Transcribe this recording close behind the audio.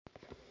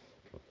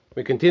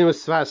We continue with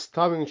Sfas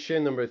Tavin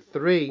Shin number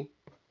 3.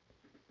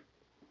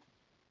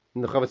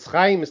 And the Chofetz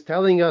Chaim is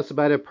telling us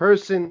about a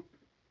person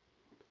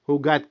who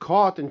got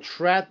caught and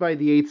trapped by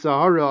the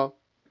Yetzer Hara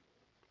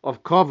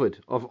of kavod,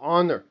 of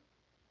honor.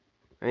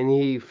 And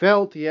he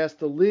felt he has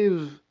to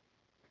live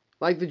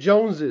like the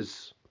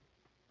Joneses,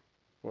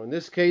 or in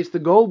this case the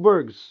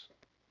Goldbergs,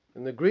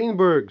 and the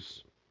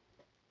Greenbergs,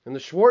 and the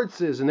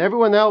Schwartzes, and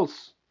everyone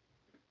else.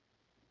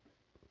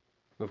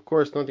 And of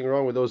course, nothing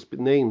wrong with those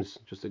names,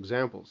 just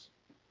examples.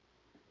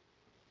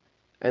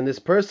 And this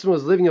person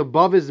was living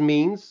above his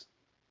means.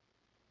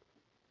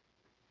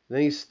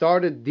 Then he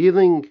started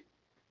dealing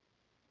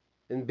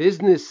in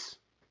business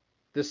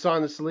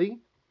dishonestly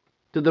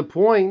to the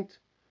point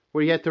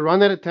where he had to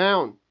run out of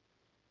town.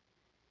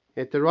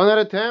 He had to run out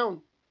of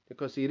town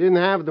because he didn't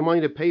have the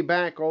money to pay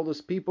back all those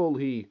people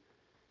he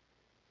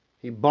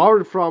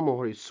borrowed from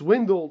or he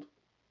swindled.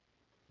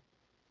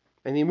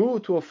 And he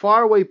moved to a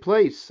faraway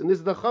place. And this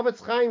is the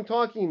Chofetz Chaim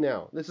talking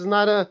now. This is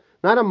not a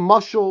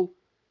mushal.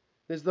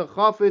 This is the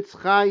Chofetz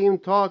Chaim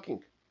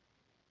talking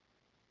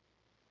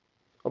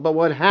about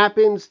what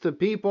happens to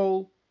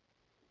people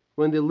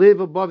when they live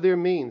above their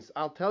means.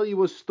 I'll tell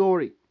you a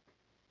story.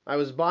 I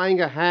was buying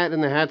a hat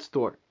in a hat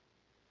store.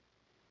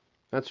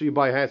 That's where you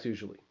buy hats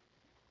usually,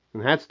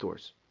 in hat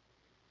stores.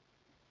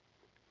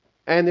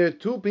 And there are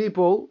two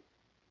people,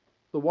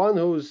 the one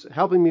who's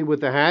helping me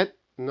with the hat,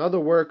 another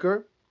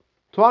worker,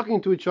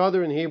 talking to each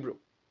other in Hebrew.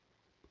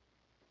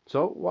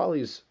 So while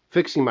he's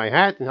fixing my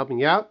hat and helping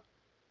me out,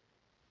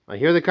 I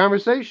hear the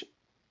conversation.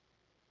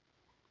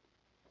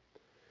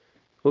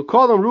 We'll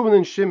call them Reuven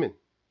and Shimon.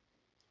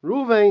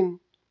 Reuven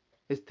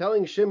is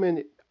telling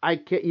Shimon,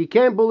 you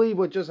can't believe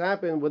what just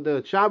happened with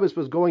the Shabbos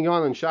was going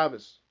on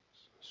Shabbos.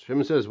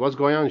 Shimon says, what's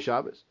going on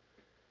Shabbos?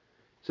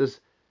 He says,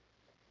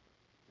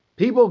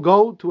 people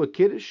go to a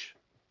kiddush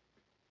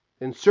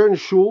in certain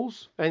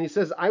shuls, and he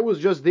says, I was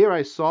just there,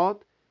 I saw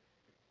it,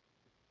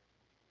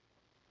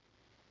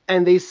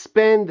 and they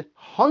spend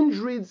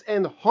hundreds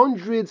and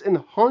hundreds and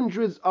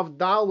hundreds of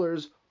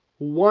dollars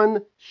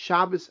one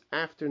Shabbos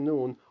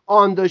afternoon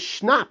on the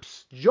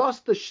schnapps,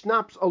 just the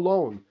schnapps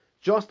alone,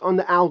 just on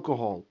the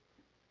alcohol.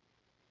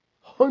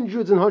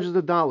 Hundreds and hundreds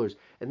of dollars.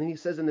 And then he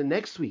says in the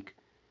next week,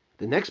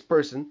 the next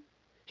person,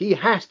 he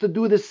has to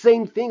do the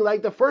same thing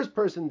like the first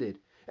person did.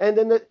 And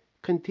then it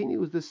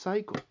continues the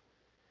cycle.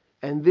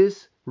 And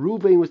this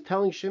Reuven was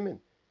telling Shimon,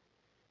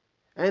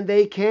 and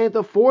they can't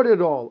afford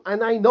it all.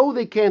 And I know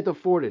they can't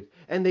afford it.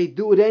 And they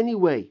do it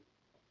anyway.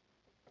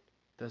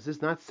 Does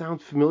this not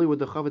sound familiar with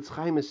what the Chofetz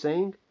Chaim is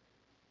saying?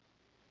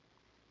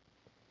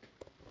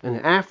 And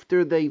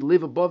after they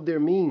live above their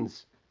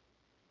means,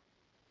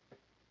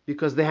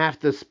 because they have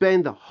to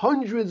spend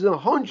hundreds and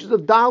hundreds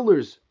of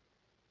dollars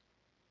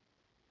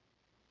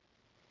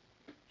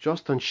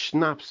just on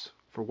schnapps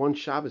for one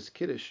Shabbos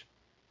Kiddush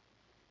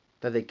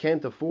that they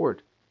can't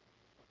afford.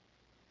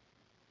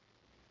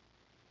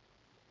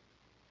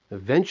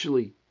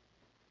 Eventually,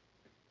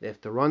 they have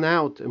to run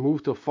out and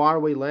move to a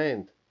faraway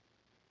land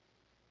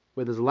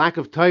where there's a lack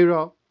of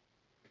Torah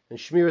and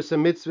Shmiras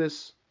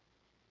HaMitzvahs.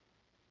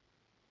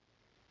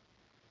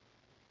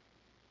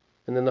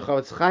 And then the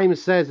Chofetz Chaim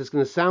says, it's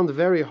going to sound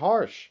very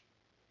harsh,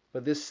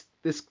 but this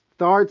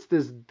starts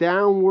this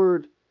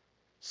downward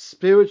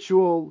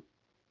spiritual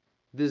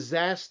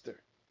disaster.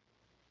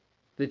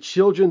 The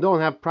children don't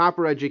have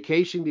proper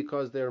education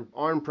because there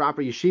aren't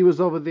proper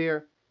yeshivas over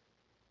there.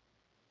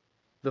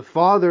 The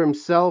father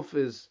himself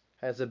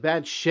has a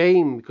bad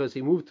shame because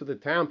he moved to the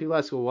town. People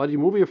ask, well, what did you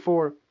move here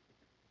for?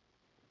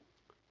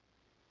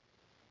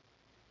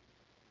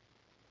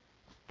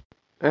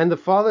 And the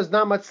father's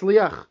not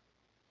matzliach.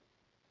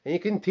 And he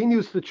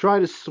continues to try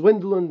to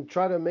swindle and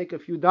try to make a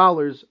few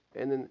dollars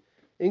in an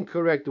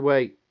incorrect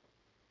way.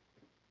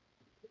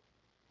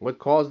 What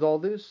caused all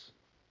this?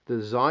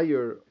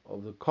 Desire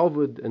of the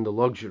kavod and the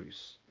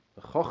luxuries.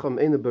 The Chacham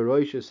Eina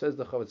Beroisha, says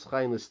the Chofetz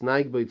Chaim,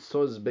 l'snaig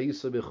b'itzoz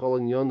beisa b'chol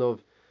inyanov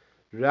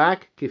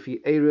rak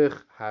kifi erech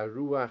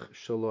haruach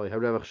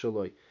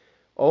shaloi.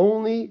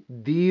 Only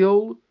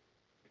deal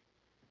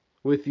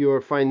with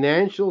your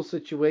financial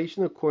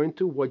situation according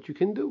to what you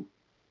can do.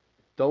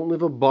 Don't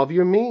live above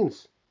your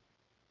means.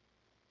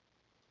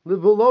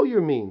 Live below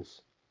your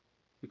means.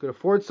 You could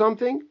afford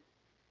something,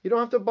 you don't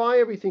have to buy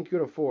everything you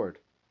can afford.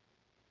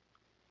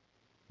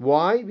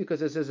 Why?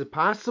 Because it says it's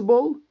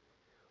possible.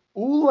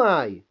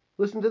 Ulai,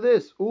 listen to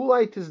this.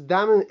 Ulai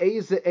tizdamen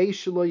eze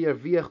shelo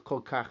yarviach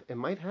kol kach. It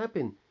might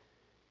happen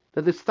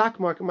that the stock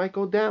market might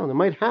go down. It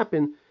might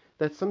happen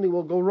that something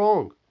will go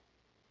wrong.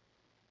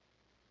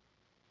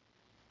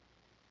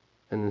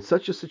 And in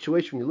such a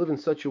situation, when you live in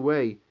such a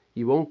way,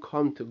 you won't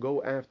come to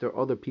go after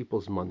other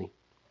people's money.